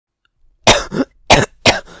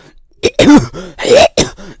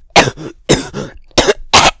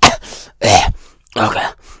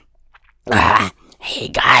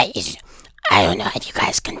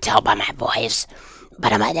guys,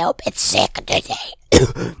 but I'm a little bit sick today.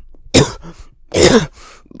 But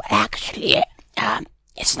actually,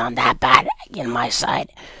 it's not that bad in my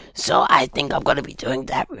side. So I think I'm gonna be doing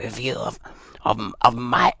that review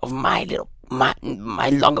my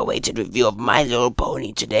long-awaited review of My Little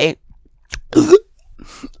Pony today.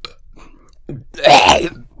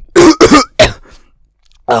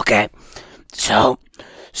 Okay, so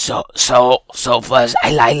first,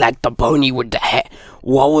 I like the pony with the head.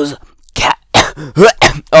 What was cat?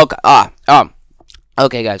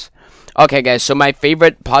 Okay, guys. Okay, guys. So my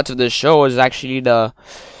favorite part of the show was actually the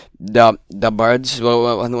birds.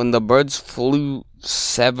 When the birds flew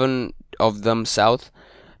 7 of them south,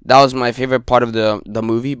 that was my favorite part of the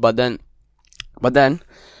movie. But then I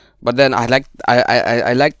like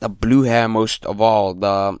the blue hair most of all.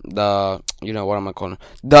 The you know what am I calling it?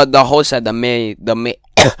 The host said the maid the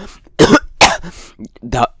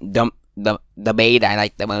maid I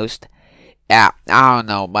like the most. Yeah, I don't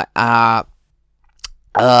know, but I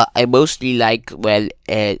mostly like the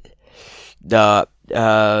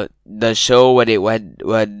show when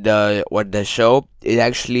the show it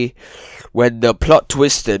actually when the plot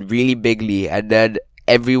twisted really bigly, and then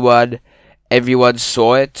everyone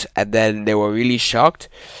saw it, and then they were really shocked.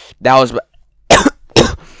 That was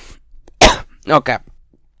okay.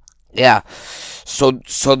 Yeah. So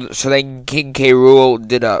then King K. Rool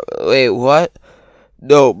did a wait what?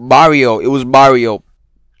 No, Mario. It was Mario,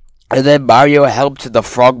 and then Mario helped the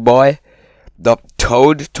Frog Boy, the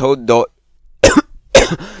Toad. No.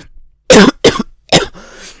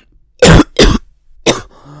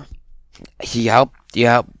 He helped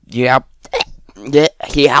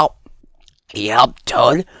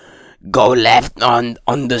Toad go left on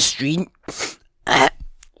the street,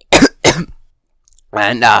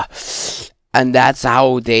 and that's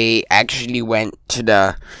how they actually went to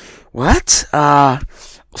the what?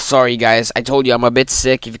 Sorry guys, I told you I'm a bit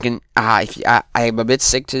sick. If you can, I'm a bit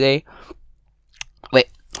sick today. Wait,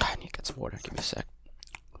 I need to get some water. Give me a sec.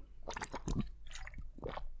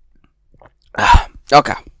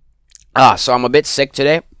 Okay. So I'm a bit sick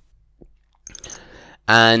today,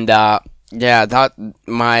 and yeah,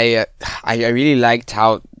 I really liked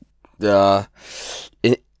how the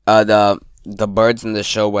birds in the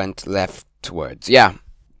show went leftwards. Yeah,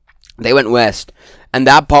 they went west, and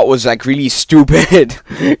that part was like really stupid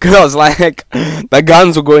because I was like, the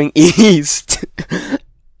guns were going east.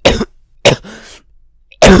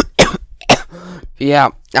 Yeah,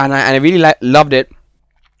 and I really loved it.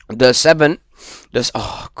 The 7.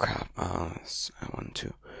 Oh crap! I want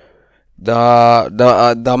to.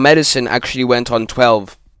 The medicine actually went on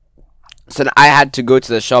 12, so I had to go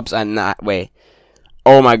to the shops and wait.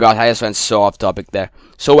 Oh my god! I just went so off topic there.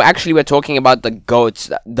 So actually, we're talking about the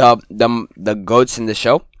goats, the goats in the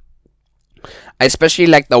show. I especially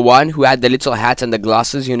like the one who had the little hat and the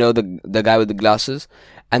glasses. You know, the guy with the glasses,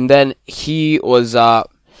 and then he was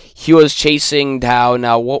chasing down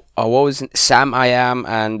what was it? Sam I Am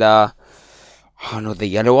and oh no, the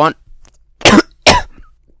yellow one.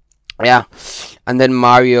 Yeah, and then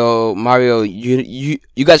Mario, you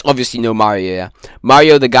guys obviously know Mario, yeah.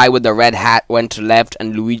 Mario, the guy with the red hat, went to left,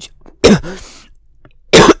 and Luigi,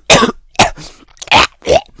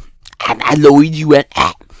 and Luigi went,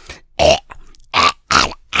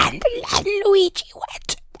 and Luigi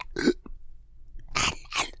went,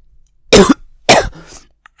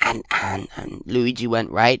 and Luigi went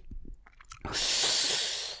right.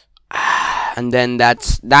 And then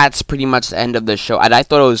that's pretty much the end of the show, and I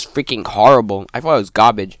thought it was freaking horrible. I thought it was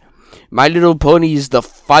garbage. My Little Pony is the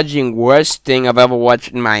fudging worst thing I've ever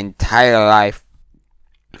watched in my entire life.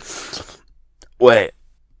 Wait,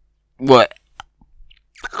 what?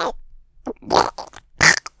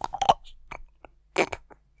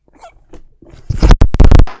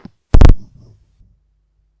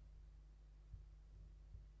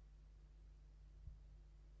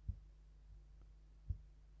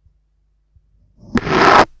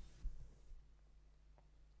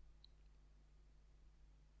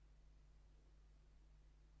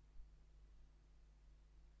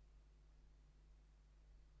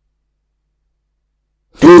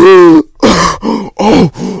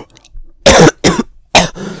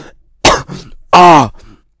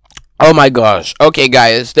 Oh my gosh. Okay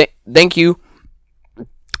guys, thank you.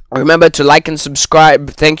 Remember to like and subscribe.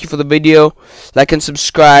 Thank you for the video. Like and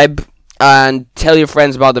subscribe and tell your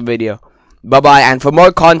friends about the video. Bye bye, and for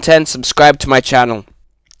more content, subscribe to my channel.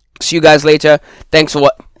 See you guys later. Thanks for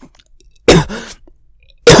what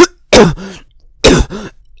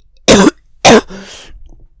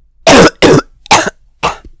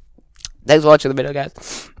Thanks for watching the video,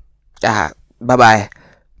 guys. Bye bye.